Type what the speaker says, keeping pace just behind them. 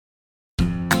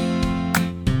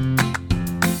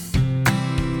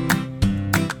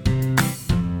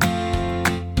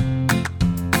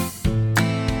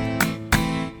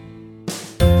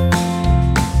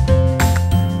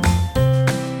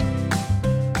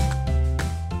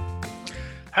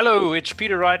Hello, it's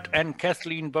Peter Wright and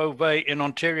Kathleen Beauvais in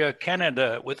Ontario,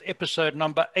 Canada, with episode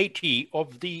number 80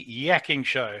 of The Yakking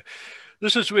Show.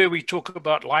 This is where we talk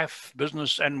about life,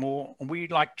 business, and more. We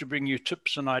like to bring you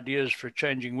tips and ideas for a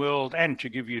changing world and to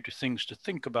give you things to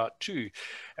think about too.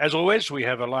 As always, we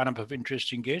have a lineup of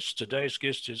interesting guests. Today's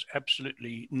guest is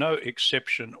absolutely no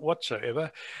exception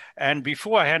whatsoever. And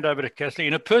before I hand over to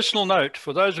Kathleen, a personal note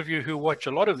for those of you who watch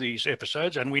a lot of these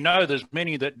episodes, and we know there's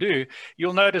many that do,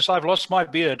 you'll notice I've lost my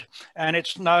beard. And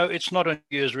it's not a New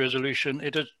Year's resolution.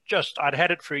 It is just, I'd had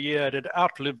it for a year. It had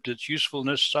outlived its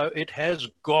usefulness, so it has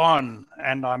gone.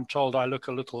 And I'm told I look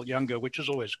a little younger, which is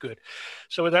always good.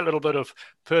 So with that little bit of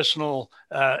personal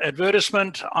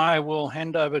advertisement, I will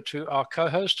hand over to our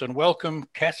co-host and welcome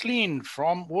Kathleen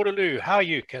from Waterloo. How are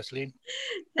you, Kathleen?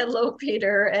 Hello,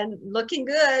 Peter, and looking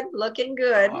good, looking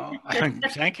good.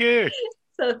 Thank you.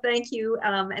 So thank you.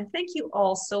 And thank you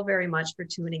all so very much for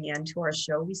tuning in to our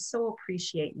show. We so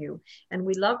appreciate you. And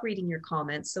we love reading your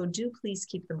comments. So do please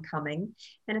keep them coming.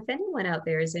 And if anyone out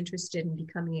there is interested in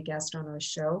becoming a guest on our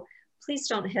show, please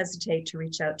don't hesitate to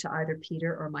reach out to either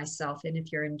Peter or myself. And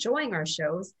if you're enjoying our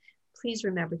shows, please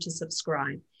remember to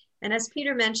subscribe. And as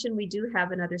Peter mentioned, we do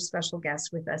have another special guest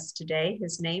with us today.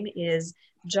 His name is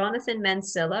Jony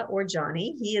Mansilla, or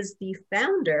Jony. He is the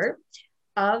founder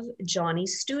of Jony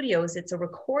Studios. It's a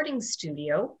recording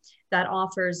studio that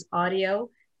offers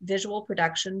audio, visual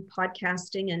production,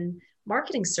 podcasting, and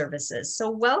marketing services.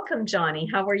 So welcome,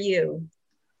 Jony. How are you?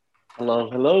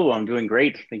 Hello. I'm doing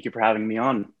great. Thank you for having me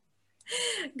on.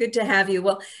 Good to have you.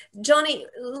 Well, Jony,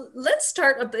 let's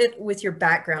start a bit with your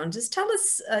background. Just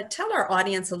tell our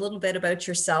audience a little bit about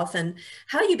yourself and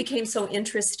how you became so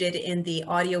interested in the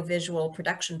audio-visual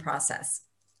production process.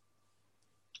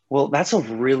 Well, that's a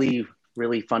really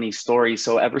funny story.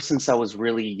 So ever since I was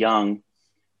really young,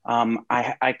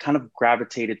 I kind of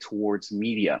gravitated towards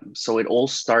media. So it all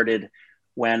started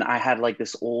when I had like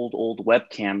this old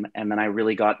webcam, and then I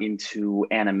really got into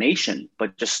animation,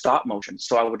 but just stop motion.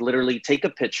 So I would literally take a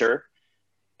picture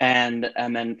and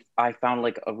then I found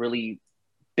like a really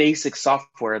basic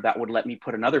software that would let me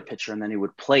put another picture and then it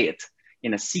would play it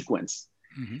in a sequence.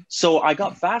 Mm-hmm. So I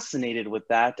got fascinated with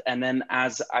that. And then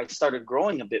as I started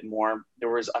growing a bit more, there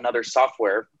was another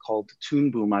software called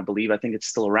Toon Boom, I believe. I think it's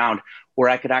still around, where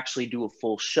I could actually do a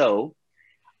full show.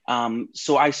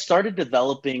 So I started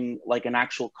developing like an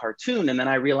actual cartoon, and then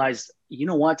I realized, you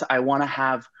know what, I want to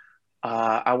have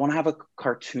a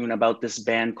cartoon about this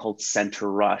band called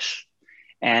Center Rush,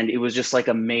 and it was just like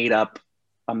a made up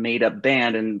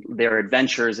band and their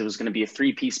adventures. It was going to be a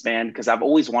 3-piece band because I've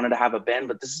always wanted to have a band,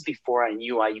 but this is before I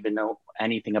knew I even know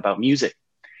anything about music.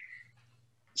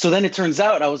 So then it turns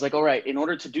out I was like, all right, in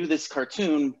order to do this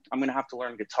cartoon, I'm going to have to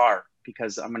learn guitar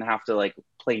because I'm going to have to like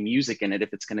play music in it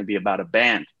if it's going to be about a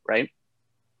band, right?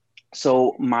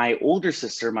 So my older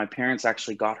sister, my parents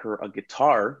actually got her a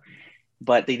guitar,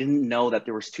 but they didn't know that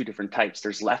there was 2 different types.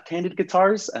 There's left-handed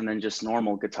guitars and then just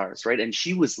normal guitars, right? And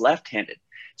she was left-handed.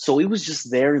 So it was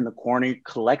just there in the corner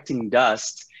collecting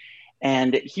dust.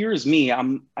 And here's me,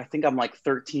 I think I'm like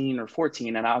 13 or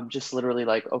 14. And I'm just literally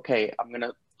like, okay, I'm going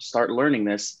to start learning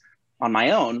this on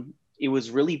my own. It was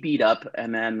really beat up.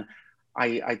 And then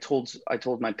I told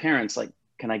my parents, like,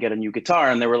 can I get a new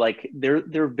guitar? And they were like,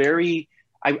 they're very,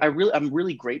 I'm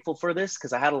really grateful for this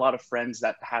because I had a lot of friends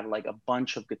that had like a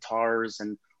bunch of guitars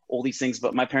and all these things.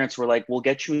 But my parents were like, we'll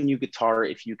get you a new guitar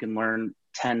if you can learn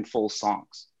 10 full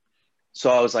songs. So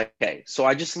I was like, okay. So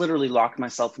I just literally locked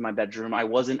myself in my bedroom. I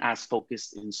wasn't as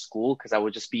focused in school because I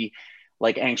would just be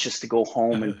like anxious to go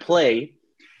home and play.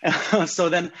 So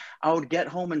then I would get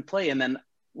home and play. And then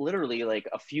literally like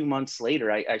a few months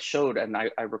later, I showed and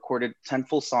I recorded 10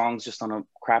 full songs just on a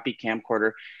crappy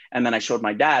camcorder. And then I showed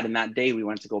my dad, and that day we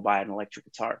went to go buy an electric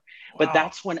guitar. Wow. But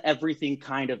that's when everything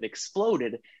kind of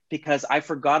exploded because I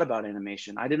forgot about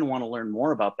animation. I didn't want to learn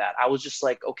more about that. I was just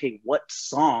like, okay, what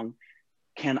song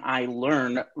can I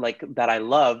learn like that I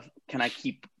love? Can I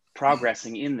keep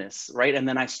progressing in this, right? And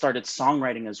then I started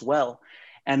songwriting as well.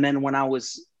 And then when I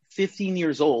was 15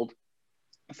 years old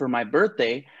for my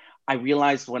birthday, I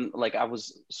realized when like I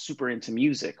was super into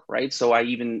music, right? So I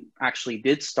even actually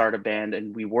did start a band,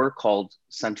 and we were called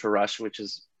Center Rush, which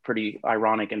is pretty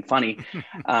ironic and funny.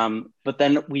 But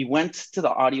then we went to the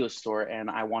audio store and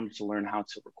I wanted to learn how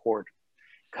to record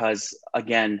because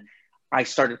again, I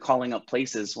started calling up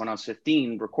places when I was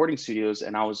 15, recording studios,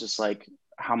 and I was just like,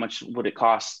 how much would it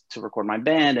cost to record my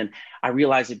band? And I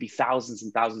realized it'd be thousands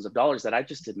and thousands of dollars that I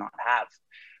just did not have.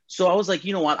 So I was like,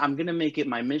 you know what, I'm going to make it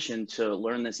my mission to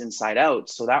learn this inside out.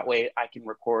 So that way I can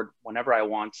record whenever I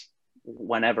want,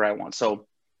 whenever I want. So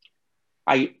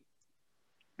I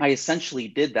essentially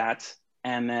did that.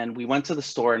 And then we went to the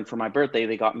store, and for my birthday,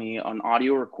 they got me an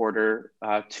audio recorder,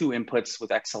 2 inputs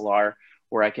with XLR,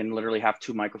 where I can literally have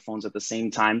 2 microphones at the same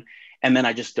time. And then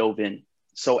I just dove in.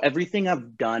 So everything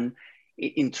I've done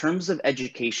in terms of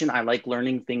education, I like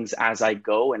learning things as I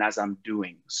go and as I'm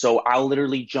doing. So I'll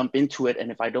literally jump into it. And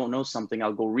if I don't know something,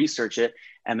 I'll go research it,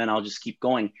 and then I'll just keep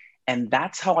going. And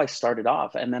that's how I started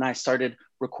off. And then I started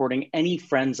recording any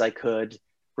friends I could,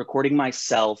 recording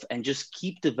myself, and just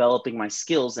keep developing my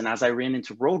skills. And as I ran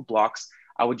into roadblocks,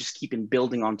 I would just keep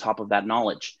building on top of that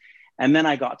knowledge. And then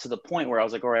I got to the point where I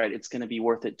was like, all right, it's going to be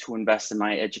worth it to invest in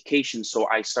my education. So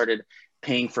I started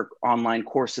paying for online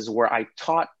courses where I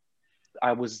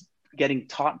was getting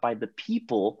taught by the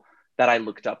people that I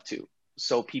looked up to.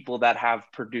 So people that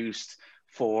have produced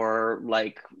for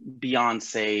like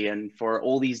Beyonce and for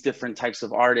all these different types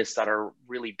of artists that are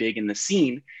really big in the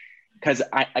scene. Because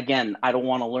I don't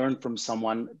want to learn from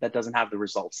someone that doesn't have the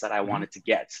results that I wanted to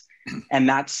get. And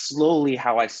that's slowly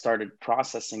how I started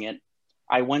processing it.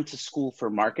 I went to school for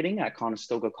marketing at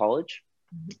Conestoga College.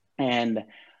 And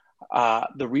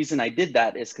the reason I did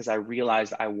that is because I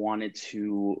realized I wanted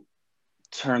to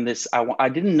turn this, I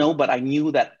didn't know, but I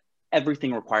knew that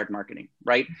everything required marketing,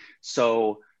 right?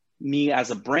 So me as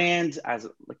a brand, as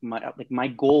my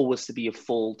goal was to be a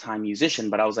full-time musician,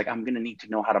 but I was like, I'm going to need to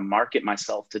know how to market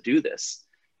myself to do this.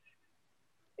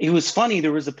 It was funny.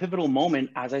 There was a pivotal moment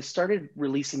as I started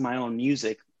releasing my own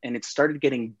music and it started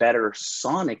getting better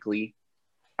sonically.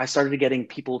 I started getting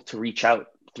people to reach out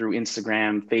through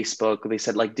Instagram, Facebook. They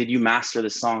said like, did you master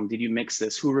this song? Did you mix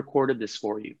this? Who recorded this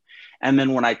for you? And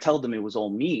then when I tell them it was all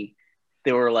me,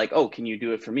 they were like, oh, can you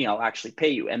do it for me? I'll actually pay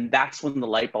you. And that's when the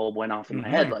light bulb went off in my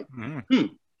head. Like,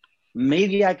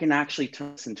 maybe I can actually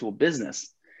turn this into a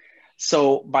business.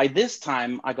 So by this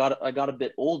time I got a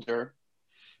bit older,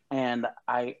 and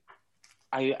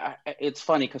it's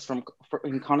funny because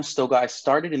in Conestoga, I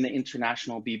started in the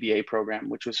international BBA program,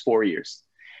 which was 4 years.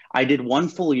 I did 1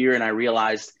 full year and I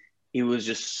realized it was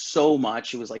just so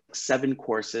much. It was like 7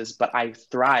 courses, but I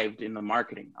thrived in the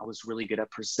marketing. I was really good at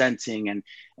presenting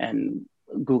and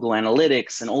Google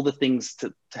Analytics and all the things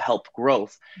to help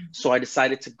growth. So I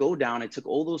decided to go down. I took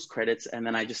all those credits and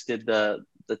then I just did the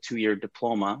 2-year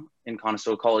diploma in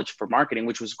Conestoga College for marketing,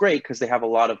 which was great because they have a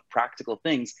lot of practical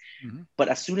things. But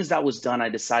as soon as that was done, I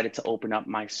decided to open up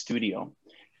my studio.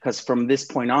 Because from this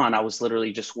point on, I was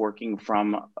literally just working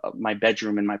from my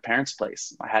bedroom in my parents'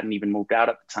 place. I hadn't even moved out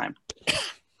at the time.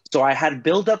 So I had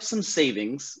built up some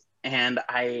savings, and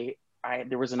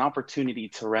there was an opportunity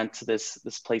to rent this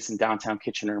place in downtown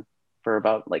Kitchener for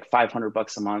about like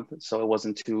 $500 a month. So it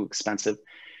wasn't too expensive.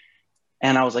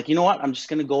 And I was like, you know what? I'm just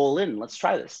going to go all in. Let's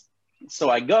try this. So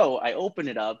I open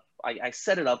it up. I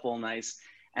set it up all nice.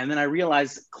 And then I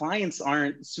realized clients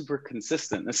aren't super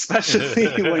consistent, especially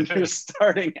when you're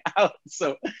starting out.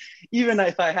 So even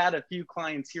if I had a few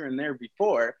clients here and there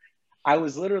before, I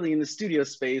was literally in the studio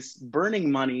space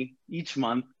burning money each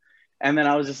month. And then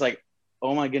I was just like,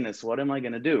 oh my goodness, what am I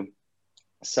going to do?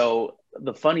 So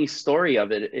the funny story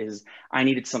of it is I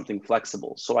needed something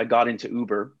flexible. So I got into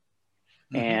Uber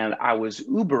and I was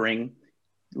Ubering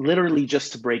literally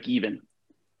just to break even.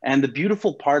 And the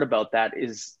beautiful part about that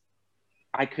is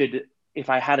I could, if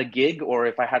I had a gig or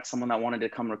if I had someone that wanted to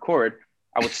come record,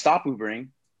 I would stop Ubering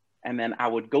and then I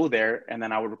would go there and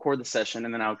then I would record the session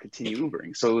and then I would continue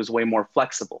Ubering. So it was way more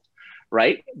flexible,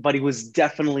 right? But it was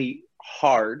definitely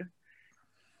hard.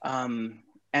 And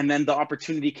then the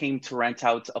opportunity came to rent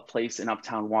out a place in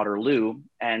Uptown Waterloo,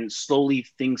 and slowly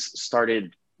things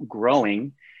started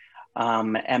growing.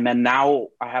 And then now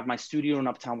I have my studio in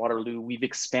Uptown Waterloo. We've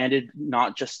expanded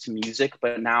not just to music,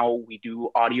 but now we do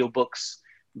audiobooks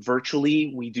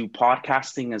virtually. We do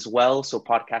podcasting as well. So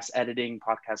podcast editing,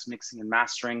 podcast mixing and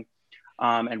mastering.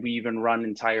 And we even run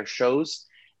entire shows.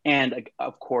 And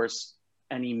of course,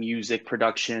 any music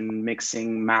production,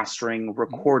 mixing, mastering,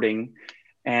 recording.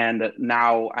 And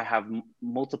now I have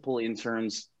multiple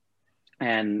interns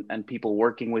and people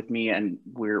working with me, and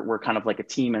we're kind of like a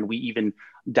team, and we even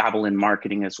dabble in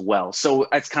marketing as well. So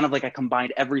it's kind of like I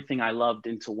combined everything I loved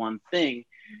into one thing.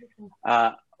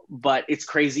 But it's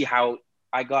crazy how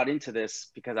I got into this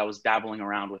because I was dabbling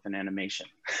around with an animation.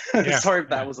 Sorry if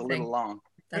that was a little long.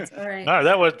 That's all right. No,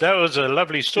 that was a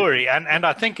lovely story, and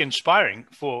I think inspiring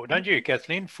for, don't you,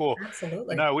 Kathleen? For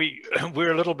absolutely. You know,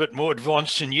 we're a little bit more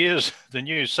advanced in years than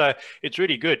you, so it's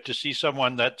really good to see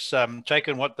someone that's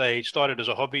taken what they started as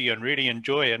a hobby and really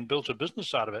enjoy and built a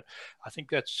business out of it. I think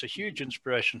that's a huge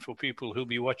inspiration for people who'll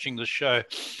be watching the show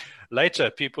later.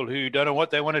 People who don't know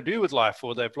what they want to do with life,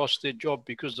 or they've lost their job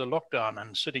because of the lockdown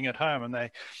and sitting at home, and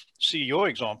they see your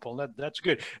example. That's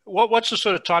good. What's the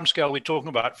sort of timescale we're talking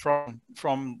about from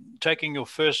from taking your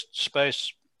first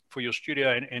space for your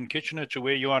studio in Kitchener to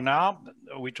where you are now?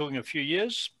 Are we talking a few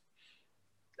years?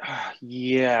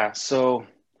 Yeah, so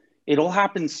it all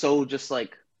happened so just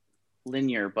like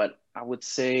linear, but I would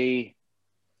say,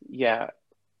 yeah,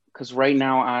 because right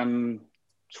now I'm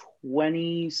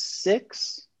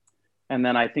 26, and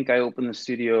then I think I opened the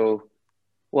studio.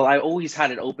 Well, I always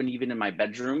had it open even in my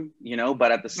bedroom, you know,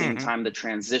 but at the same time, the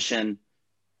transition,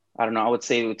 I don't know, I would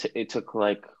say it took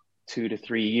like 2 to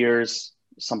 3 years,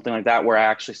 something like that, where I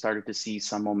actually started to see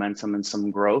some momentum and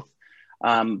some growth.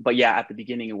 But yeah, at the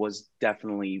beginning, it was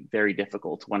definitely very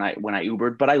difficult when I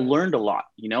Ubered, but I learned a lot,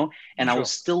 you know, and I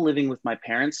was still living with my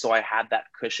parents. So I had that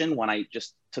cushion when I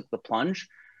just took the plunge.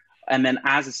 And then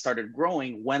as it started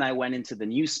growing, when I went into the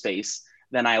new space,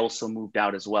 then I also moved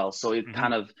out as well. So it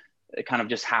kind of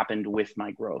just happened with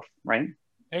my growth, right?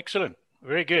 Excellent.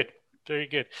 Very good. Very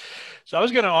good. So I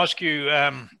was going to ask you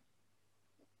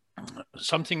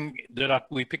something that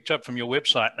we picked up from your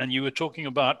website, and you were talking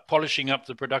about polishing up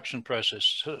the production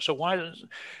process. So why,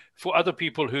 for other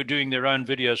people who are doing their own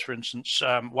videos, for instance,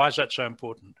 why is that so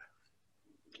important?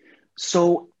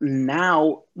 So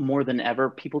now more than ever,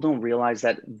 people don't realize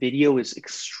that video is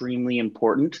extremely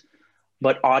important,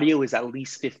 but audio is at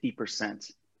least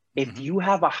 50%. If you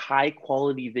have a high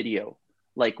quality video,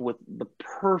 like with the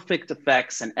perfect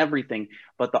effects and everything,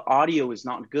 but the audio is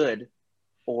not good,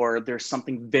 or there's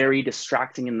something very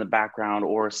distracting in the background,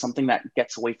 or something that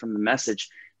gets away from the message,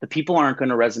 the people aren't going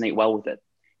to resonate well with it.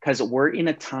 Because we're in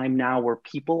a time now where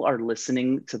people are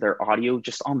listening to their audio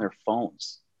just on their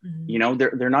phones. You know,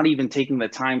 they're not even taking the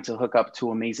time to hook up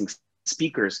to amazing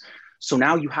speakers. So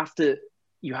now you have to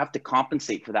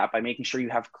compensate for that by making sure you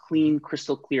have clean,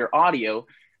 crystal clear audio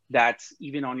that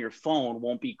even on your phone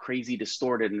won't be crazy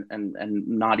distorted and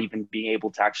not even being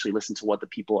able to actually listen to what the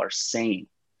people are saying.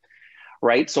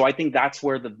 Right. So I think that's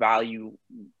where the value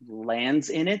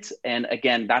lands in it. And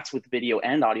again, that's with video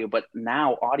and audio, but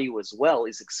now audio as well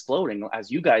is exploding. As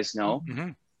you guys know,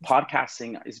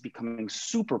 podcasting is becoming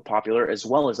super popular, as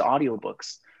well as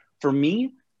audiobooks. For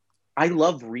me, I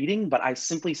love reading, but I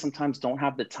simply sometimes don't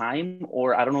have the time,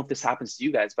 or I don't know if this happens to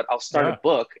you guys, but I'll start a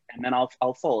book and then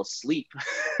I'll fall asleep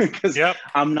because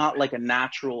I'm not like a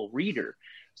natural reader.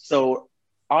 So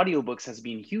audiobooks has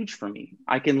been huge for me.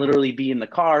 I can literally be in the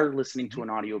car listening to an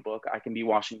audiobook. I can be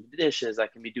washing the dishes. I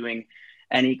can be doing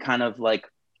any kind of like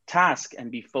task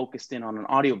and be focused in on an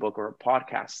audiobook or a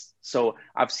podcast. So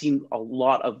I've seen a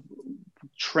lot of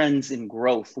trends in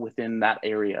growth within that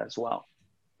area as well.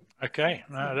 Okay,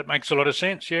 that makes a lot of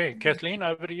sense. Yeah, Kathleen,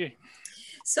 over to you.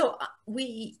 So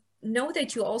we know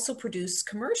that you also produce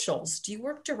commercials. Do you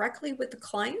work directly with the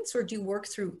clients, or do you work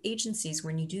through agencies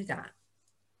when you do that?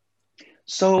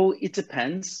 So it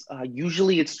depends.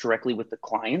 Usually it's directly with the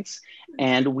clients,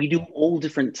 and we do all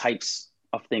different types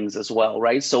of things as well,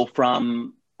 right? So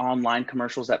from online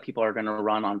commercials that people are going to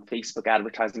run on Facebook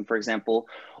advertising, for example,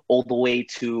 all the way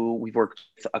to, we've worked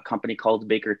with a company called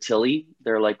Baker Tilly.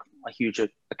 They're like a huge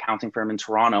accounting firm in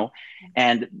Toronto,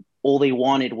 and all they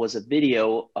wanted was a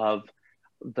video of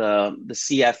the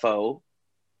CFO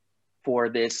for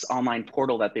this online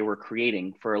portal that they were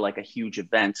creating for like a huge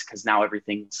event, because now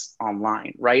everything's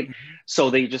online, right?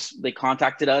 So they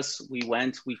contacted us, we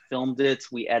went, we filmed it,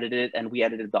 we edited it, and we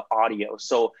edited the audio.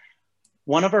 So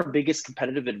one of our biggest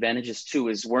competitive advantages too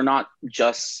is we're not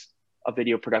just a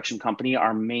video production company.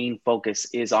 Our main focus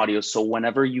is audio. So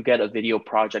whenever you get a video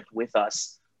project with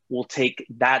us, we'll take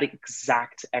that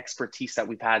exact expertise that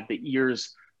we've had, the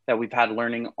years that we've had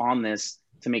learning on this,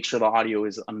 to make sure the audio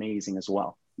is amazing as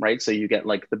well. Right. So you get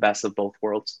like the best of both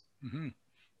worlds.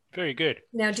 Very good.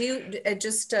 Now, do you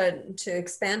just to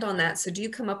expand on that? So do you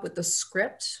come up with the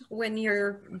script when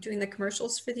you're doing the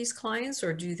commercials for these clients,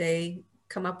 or do they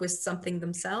come up with something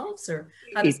themselves, or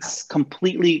how does it's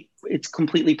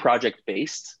completely project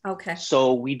based? Okay.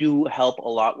 So we do help a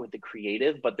lot with the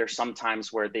creative, but there's some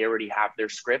times where they already have their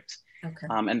script. Okay.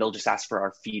 And they'll just ask for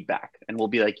our feedback, and we'll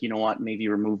be like, you know what, maybe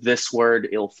remove this word,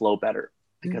 it'll flow better.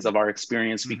 Because of our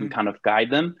experience, we can kind of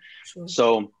guide them. Sure.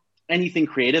 So anything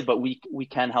creative, but we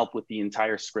can help with the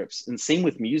entire scripts. And same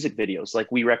with music videos.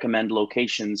 Like we recommend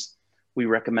locations, we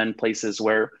recommend places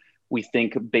where we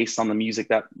think, based on the music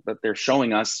that they're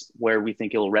showing us, where we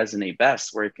think it'll resonate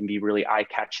best, where it can be really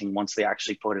eye-catching once they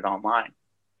actually put it online.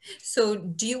 So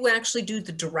do you actually do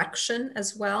the direction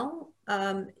as well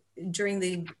during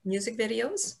the music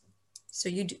videos? So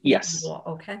you do? Yes.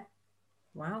 Okay.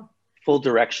 Wow. Full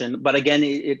direction. But again,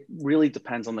 it really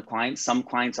depends on the client. Some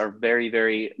clients are very,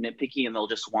 very nitpicky, and they'll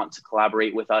just want to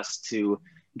collaborate with us to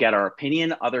get our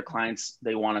opinion. Other clients,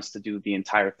 they want us to do the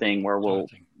entire thing, where we'll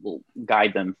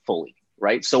guide them fully,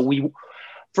 right? So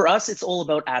For us, it's all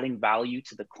about adding value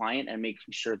to the client and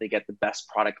making sure they get the best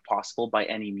product possible by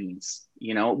any means.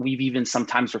 You know, we've even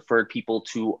sometimes referred people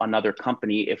to another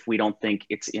company if we don't think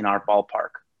it's in our ballpark,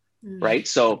 right?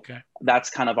 So that's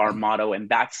kind of our motto. And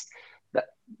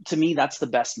to me, that's the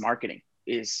best marketing,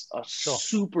 is a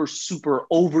super, super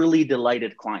overly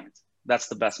delighted client. That's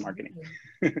the best marketing.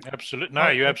 Absolutely. No,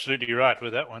 you're absolutely right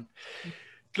with that one.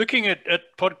 Looking at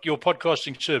your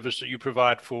podcasting service that you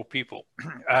provide for people,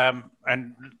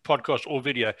 and podcast or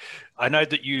video, I know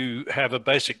that you have a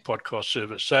basic podcast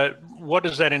service. So what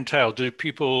does that entail? Do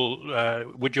people,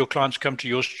 would your clients come to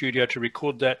your studio to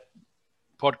record that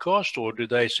podcast, or do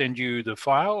they send you the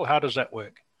file? How does that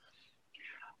work?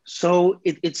 So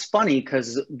it's funny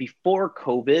because before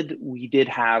COVID, we did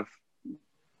have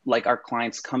like our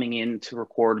clients coming in to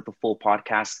record the full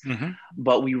podcast,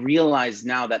 but we realize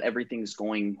now that everything's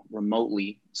going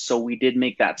remotely. So we did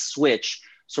make that switch.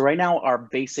 So right now our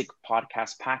basic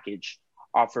podcast package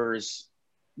offers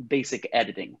basic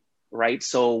editing, right?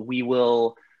 So we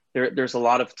will, there's a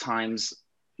lot of times,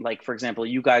 like, for example,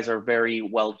 you guys are very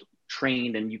well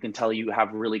trained and you can tell you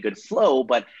have really good flow,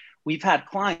 but we've had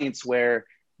clients where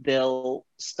they'll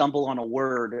stumble on a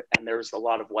word and there's a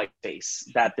lot of white space,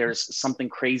 that there's something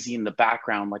crazy in the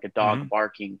background, like a dog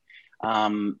barking.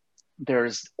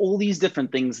 There's all these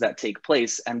different things that take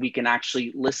place, and we can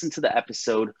actually listen to the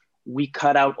episode. We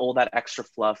cut out all that extra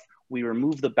fluff. We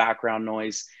remove the background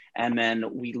noise, and then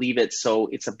we leave it so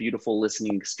it's a beautiful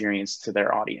listening experience to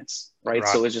their audience, right?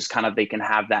 So it's just kind of, they can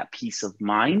have that peace of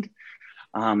mind.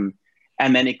 And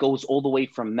then it goes all the way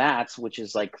from that, which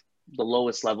is like the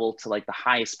lowest level, to like the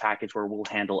highest package where we'll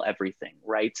handle everything,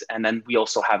 right? And then we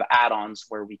also have add-ons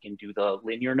where we can do the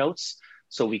linear notes.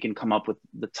 So we can come up with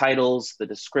the titles, the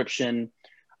description,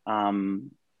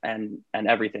 and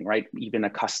everything, right? Even a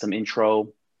custom intro.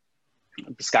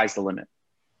 The sky's the limit.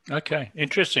 Okay,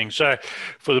 interesting. So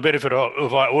for the benefit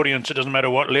of our audience, it doesn't matter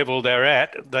what level they're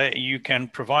at, you can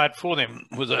provide for them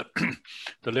with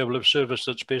the level of service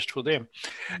that's best for them.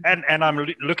 And I'm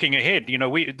looking ahead, you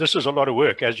know, this is a lot of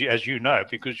work, as you know,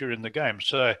 because you're in the game.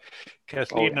 So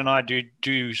Kathleen and I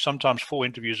do sometimes 4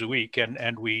 interviews a week,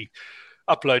 and we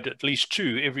upload at least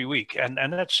 2 every week. And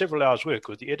that's several hours work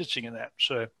with the editing and that.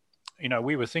 So, you know,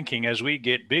 we were thinking, as we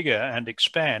get bigger and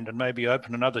expand and maybe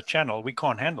open another channel, we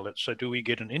can't handle it. So do we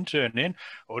get an intern in,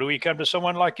 or do we come to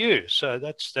someone like you? So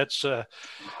that's a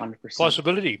 100%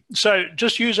 possibility. So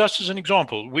just use us as an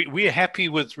example. We're happy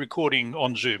with recording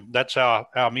on Zoom. That's our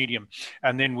medium.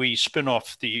 And then we spin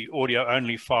off the audio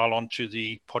only file onto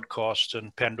the podcast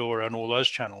and Pandora and all those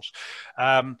channels.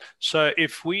 So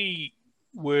if we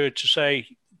were to say,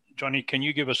 Jony, can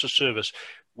you give us a service?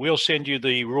 We'll send you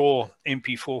the raw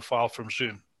MP4 file from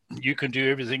Zoom. You can do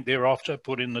everything thereafter,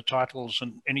 put in the titles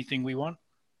and anything we want.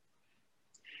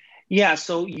 Yeah,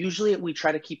 so usually we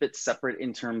try to keep it separate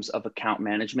in terms of account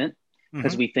management,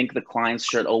 because we think the clients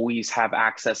should always have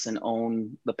access and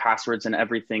own the passwords and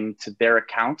everything to their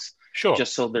account,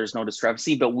 just so there's no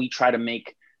discrepancy. But we try to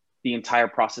make the entire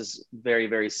process very,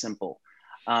 very simple.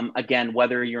 Again,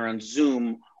 whether you're on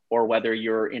Zoom or whether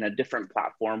you're in a different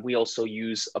platform, we also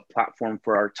use a platform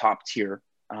for our top tier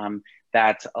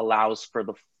that allows for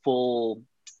the full,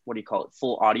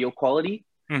 full audio quality,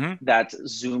 that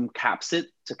Zoom caps it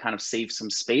to kind of save some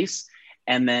space.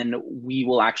 And then we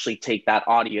will actually take that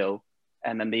audio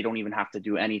and then they don't even have to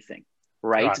do anything,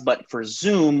 right? But for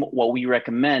Zoom, what we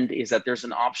recommend is that there's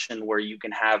an option where you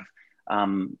can have,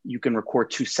 you can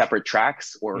record 2 separate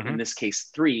tracks, or in this case,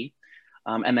 3.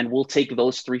 And then we'll take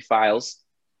those 3 files.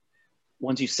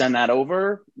 Once you send that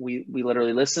over, we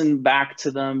literally listen back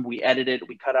to them. We edit it.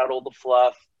 We cut out all the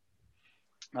fluff.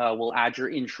 We'll add your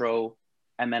intro,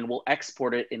 and then we'll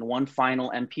export it in one final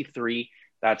MP3.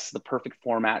 That's the perfect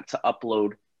format to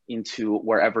upload into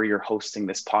wherever you're hosting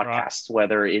this podcast,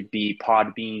 whether it be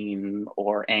Podbean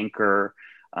or Anchor,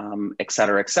 et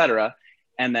cetera, et cetera.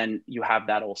 And then you have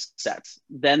that all set.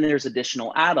 Then there's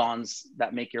additional add-ons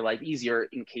that make your life easier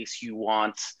in case you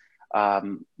want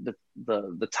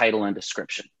the title and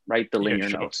description, right? The linear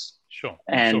notes.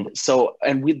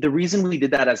 The reason we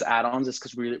did that as add-ons is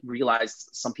because we realized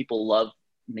some people love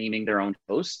naming their own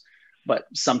posts, but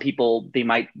some people, they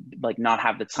might like not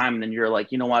have the time. And then you're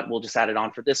like, you know what, we'll just add it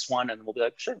on for this one. And we'll be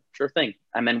like, sure thing.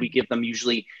 And then we give them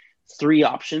usually 3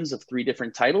 options of 3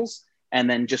 different titles, and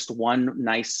then just one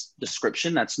nice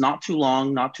description that's not too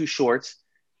long, not too short,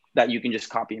 that you can just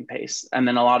copy and paste. And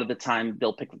then a lot of the time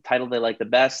they'll pick the title they like the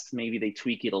best. Maybe they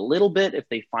tweak it a little bit if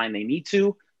they find they need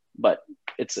to, but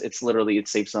it's literally, it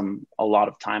saves them a lot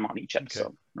of time on each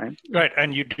episode, right? Right.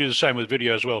 And you do the same with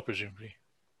video as well, presumably.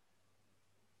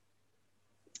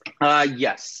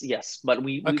 Yes, but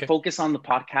we Okay. focus on the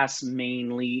podcast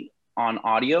mainly on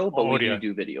audio, but we Audio.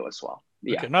 do video as well.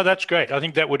 Yeah. Okay, no, that's great. I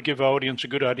think that would give our audience a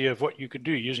good idea of what you could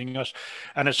do using us.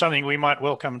 And it's something we might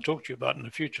well come and talk to you about in the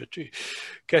future too.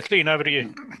 Kathleen, over to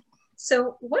you.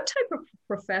 So what type of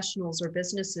professionals or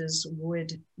businesses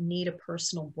would need a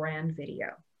personal brand video?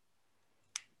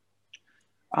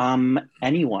 Anyone.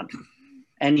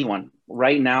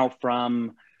 Right now,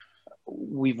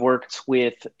 we've worked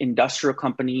with industrial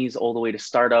companies all the way to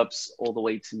startups, all the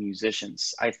way to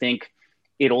musicians. I think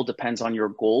it all depends on your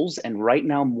goals. And right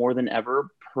now, more than ever,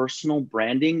 personal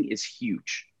branding is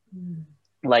huge.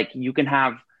 Like you can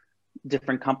have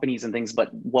different companies and things,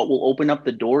 but what will open up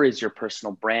the door is your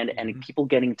personal brand and people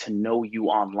getting to know you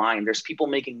online. There's people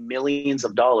making millions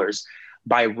of dollars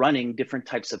by running different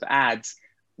types of ads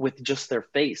with just their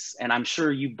face. And I'm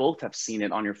sure you both have seen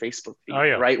it on your Facebook feed,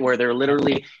 right? Where they're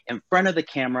literally in front of the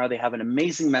camera. They have an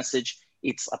amazing message.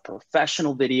 It's a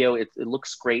professional video. It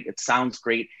looks great. It sounds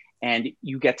great. And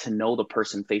you get to know the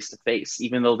person face to face,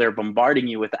 even though they're bombarding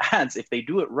you with ads. If they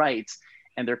do it right,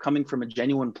 and they're coming from a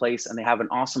genuine place and they have an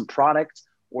awesome product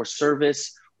or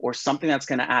service or something that's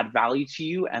going to add value to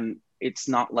you, and it's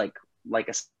not like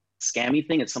a scammy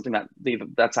thing, it's something that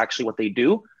that's actually what they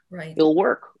do, right? It'll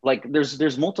work. Like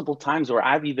there's multiple times where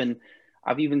I've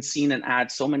even seen an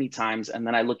ad so many times, and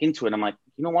then I look into it, I'm like,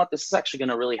 you know what, this is actually going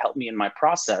to really help me in my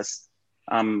process.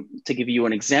 To give you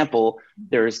an example,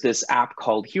 there's this app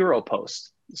called Hero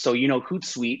Post. So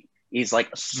Hootsuite is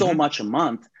like so much a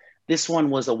month. This one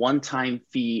was a one-time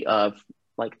fee of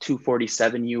like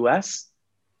 $247 US,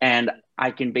 and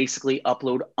I can basically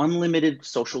upload unlimited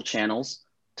social channels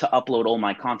to upload all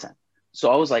my content.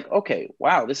 So I was like, okay,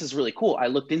 wow, this is really cool. I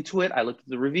looked into it. I looked at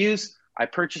the reviews. I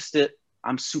purchased it.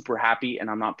 I'm super happy, and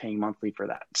I'm not paying monthly for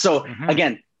that. So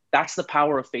again, that's the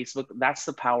power of Facebook. That's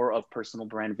the power of personal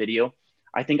brand video.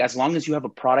 I think as long as you have a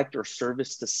product or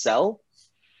service to sell,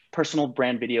 personal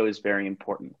brand video is very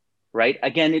important. Right?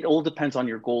 Again, it all depends on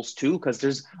your goals too, because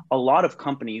there's a lot of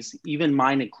companies, even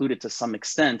mine included to some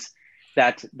extent,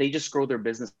 that they just grow their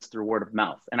business through word of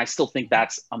mouth. And I still think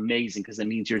that's amazing because it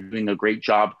means you're doing a great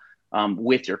job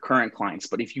with your current clients.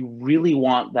 But if you really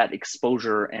want that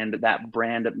exposure and that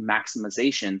brand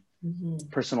maximization,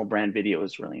 personal brand video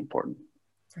is really important.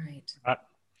 Right.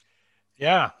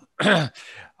 Yeah.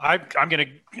 I'm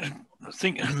going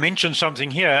to mention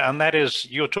something here, and that is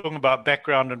you're talking about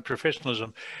background and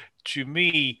professionalism. To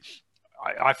me,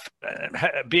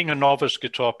 being a novice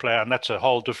guitar player, and that's a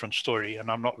whole different story,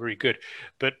 and I'm not very good,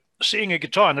 but seeing a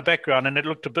guitar in the background, and it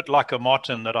looked a bit like a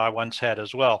Martin that I once had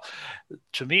as well.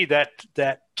 To me, that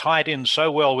tied in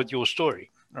so well with your story,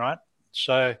 right?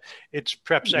 So it's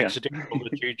perhaps accidental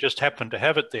that you just happen to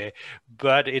have it there,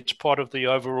 but it's part of the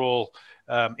overall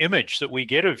image that we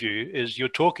get of you is you're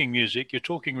talking music, you're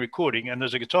talking recording, and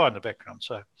there's a guitar in the background.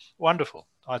 So wonderful.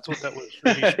 I thought that was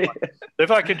really smart.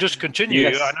 If I can just continue,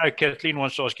 I know Kathleen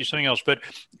wants to ask you something else, but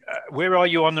where are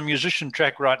you on the musician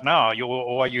track right now?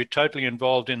 Or are you totally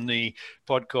involved in the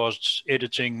podcasts,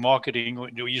 editing, marketing? Or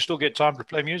do you still get time to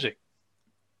play music?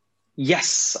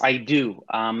 Yes, I do.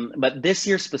 But this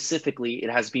year specifically,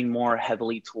 it has been more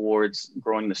heavily towards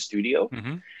growing the studio.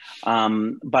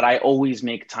 But I always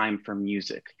make time for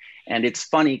music. And it's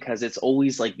funny because it's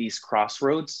always like these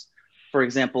crossroads. For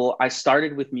example, I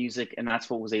started with music, and that's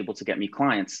what was able to get me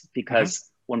clients, because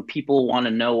when people want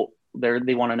to know,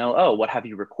 they want to know, oh, what have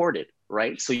you recorded,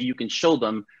 right? So you can show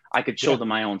them, I could show them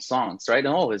my own songs, right?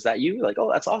 And, oh, is that you? Like, oh,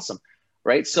 that's awesome,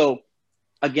 right? So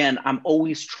again, I'm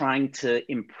always trying to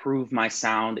improve my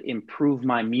sound, improve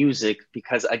my music,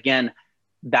 because again,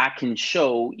 that can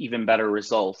show even better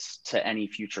results to any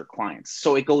future clients.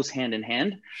 So it goes hand in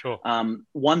hand. Sure.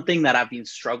 One thing that I've been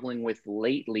struggling with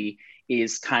lately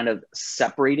is kind of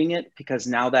separating it, because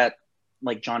now that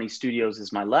like Jony Studios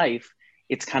is my life,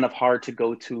 it's kind of hard to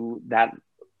go to that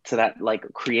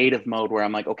like creative mode where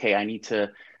I'm like, okay, I need to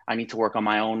work on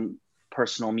my own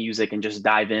personal music and just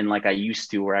dive in like I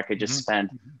used to, where I could just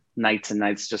spend nights and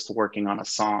nights just working on a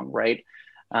song, right?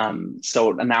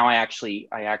 So now I actually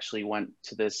went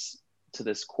to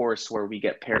this course where we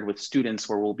get paired with students,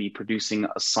 where we'll be producing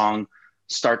a song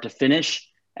start to finish,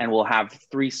 and we'll have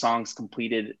 3 songs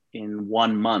completed in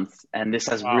 1 month. And this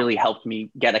has really helped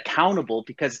me get accountable,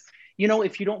 because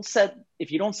if you don't set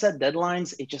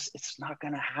deadlines, it's not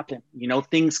going to happen.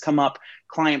 Things come up,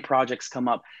 client projects come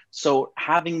up. So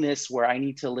having this where I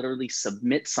need to literally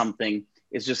submit something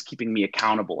is just keeping me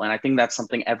accountable. And I think that's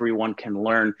something everyone can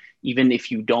learn. Even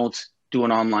if you don't do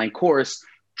an online course,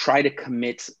 try to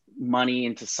commit money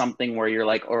into something where you're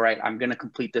like, all right, I'm going to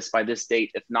complete this by this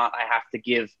date. If not, I have to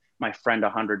give my friend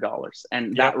 $100.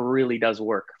 And Yep. that really does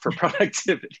work for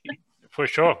productivity. For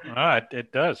sure. No,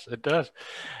 it does. It does.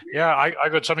 Yeah, I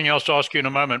got something else to ask you in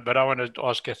a moment, but I want to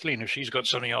ask Kathleen if she's got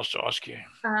something else to ask you.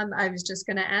 I was just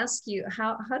going to ask you,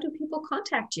 how do people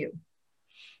contact you?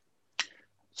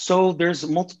 So there's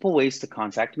multiple ways to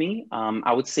contact me.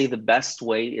 I would say the best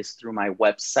way is through my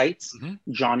website,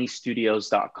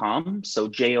 jonystudios.com. So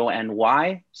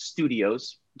JONY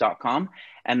studios.com.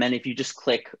 And then if you just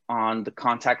click on the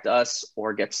contact us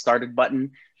or get started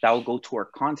button, that will go to our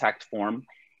contact form.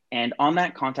 And on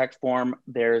that contact form,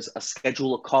 there's a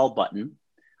schedule a call button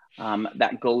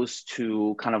that goes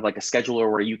to kind of like a scheduler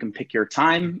where you can pick your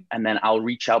time, and then I'll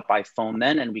reach out by phone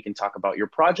then, and we can talk about your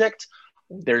project.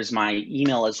 There's my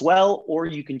email as well, or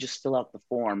you can just fill out the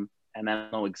form and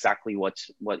then know exactly what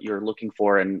you're looking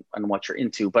for and what you're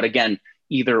into. But again,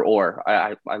 either or.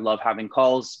 I love having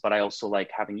calls, but I also like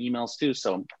having emails too.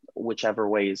 So whichever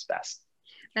way is best.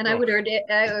 And I would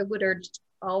urge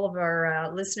all of our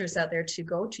listeners out there to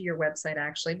go to your website,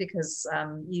 actually, because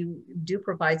you do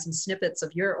provide some snippets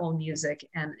of your own music,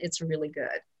 and it's really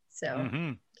good. So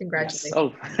congratulations. Yes.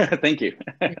 Oh, thank you.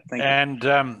 Thank you. And,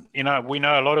 we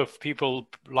know a lot of people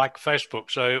like Facebook.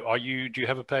 So do you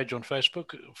have a page on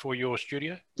Facebook for your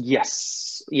studio?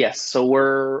 Yes. So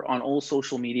we're on all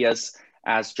social medias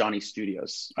as Jony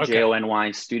Studios, okay.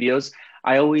 JONY Studios.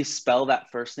 I always spell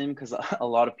that first name because a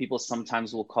lot of people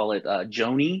sometimes will call it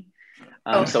Jony.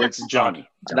 So it's Jony.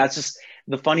 That's just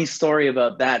the funny story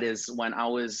about that is when I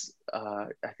was, I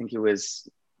think it was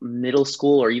middle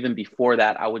school or even before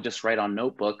that, I would just write on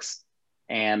notebooks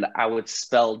and I would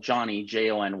spell Jony,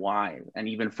 JONY. And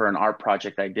even for an art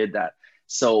project, I did that.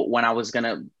 So when I was going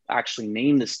to actually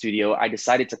name the studio, I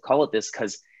decided to call it this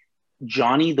because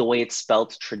Jony, the way it's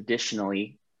spelled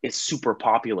traditionally, is super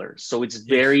popular. So it's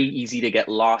very easy to get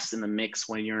lost in the mix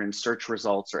when you're in search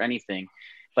results or anything.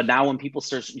 But now when people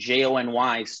search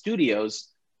JONY Studios,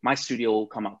 my studio will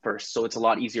come up first. So it's a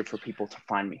lot easier for people to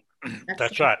find me.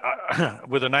 That's right.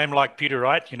 With a name like Peter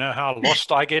Wright, you know how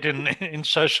lost I get in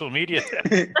social media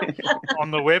on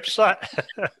the website.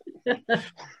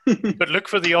 But look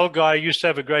for the old guy who used to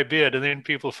have a grey beard and then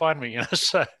people find me,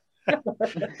 so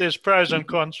there's pros and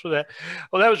cons for that.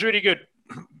 Well, that was really good.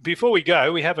 Before we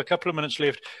go, we have a couple of minutes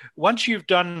left. Once you've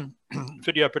done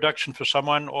video production for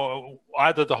someone, or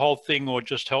either the whole thing or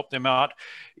just help them out,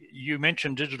 you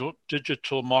mentioned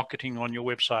digital marketing on your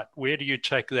website. Where do you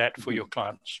take that for your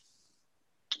clients?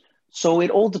 So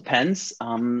it all depends.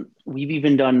 We've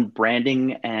even done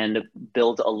branding and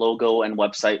build a logo and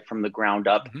website from the ground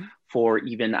up for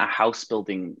even a house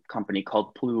building company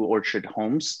called Blue Orchard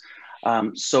Homes.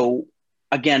 So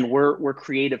again, we're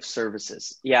creative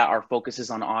services. Yeah, our focus is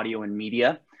on audio and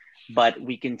media, but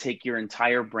we can take your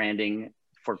entire branding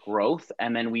for growth.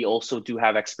 And then we also do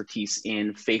have expertise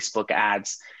in Facebook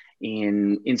ads,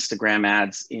 in Instagram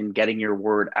ads, in getting your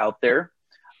word out there.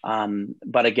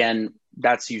 But again,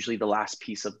 that's usually the last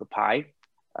piece of the pie.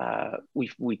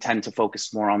 We tend to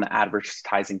focus more on the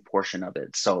advertising portion of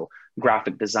it. So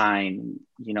graphic design,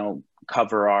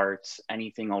 cover art,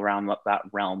 anything around that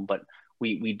realm. But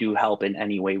we do help in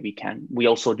any way we can. We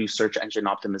also do search engine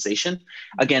optimization.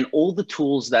 Again, all the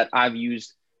tools that I've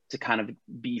used to kind of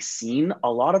be seen, a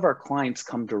lot of our clients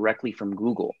come directly from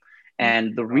Google.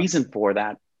 And the reason for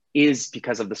that is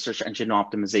because of the search engine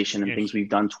optimization and things we've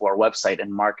done to our website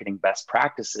and marketing best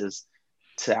practices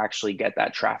to actually get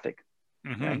that traffic.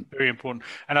 Right? Very important.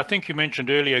 And I think you mentioned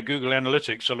earlier Google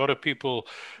Analytics. A lot of people,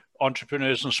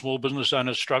 entrepreneurs and small business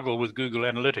owners, struggle with Google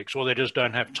Analytics, or they just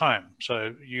don't have time.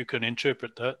 So you can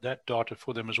interpret that data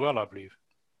for them as well, I believe.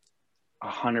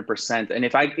 100%. And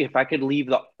if I could leave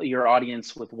your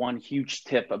audience with one huge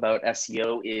tip about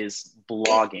SEO is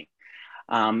blogging.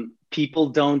 People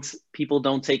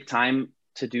don't take time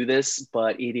to do this,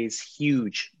 but it is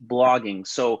huge, blogging.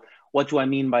 So what do I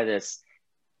mean by this?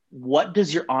 What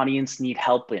does your audience need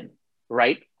help in,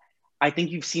 right? I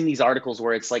think you've seen these articles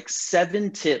where it's like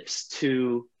 7 tips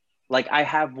to, like, I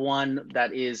have one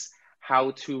that is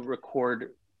how to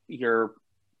record your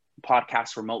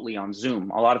podcast remotely on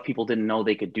Zoom. A lot of people didn't know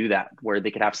they could do that, where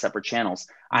they could have separate channels.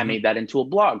 I made that into a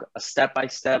blog, a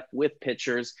step-by-step with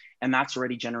pictures, and that's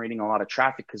already generating a lot of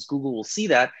traffic because Google will see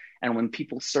that. And when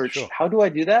people search, how do I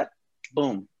do that?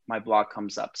 Boom, my blog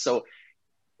comes up. So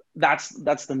that's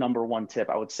the number one tip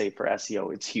I would say for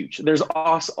SEO. It's huge. There's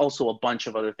also a bunch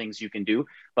of other things you can do,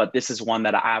 but this is one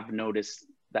that I've noticed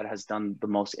that has done the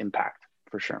most impact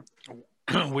for sure.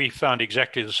 We found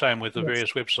exactly the same with the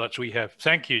various websites we have.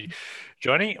 Thank you,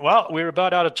 Jony. Well, we're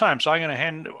about out of time, so I'm going to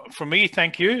hand, from me,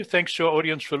 thank you. Thanks to our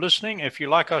audience for listening. If you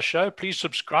like our show, please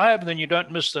subscribe, then you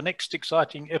don't miss the next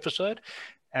exciting episode.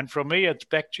 And from me, it's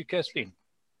back to Kathleen.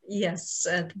 Yes,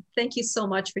 thank you so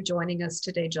much for joining us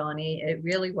today, Jony. It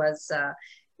really was,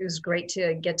 it was great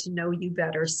to get to know you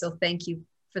better. So thank you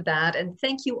for that. And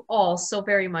thank you all so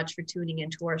very much for tuning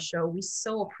into our show. We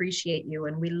so appreciate you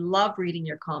and we love reading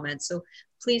your comments. So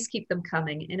please keep them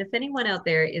coming. And if anyone out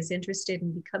there is interested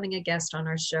in becoming a guest on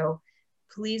our show,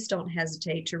 please don't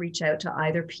hesitate to reach out to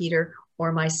either Peter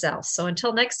or myself. So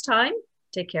until next time,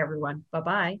 take care, everyone.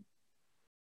 Bye-bye.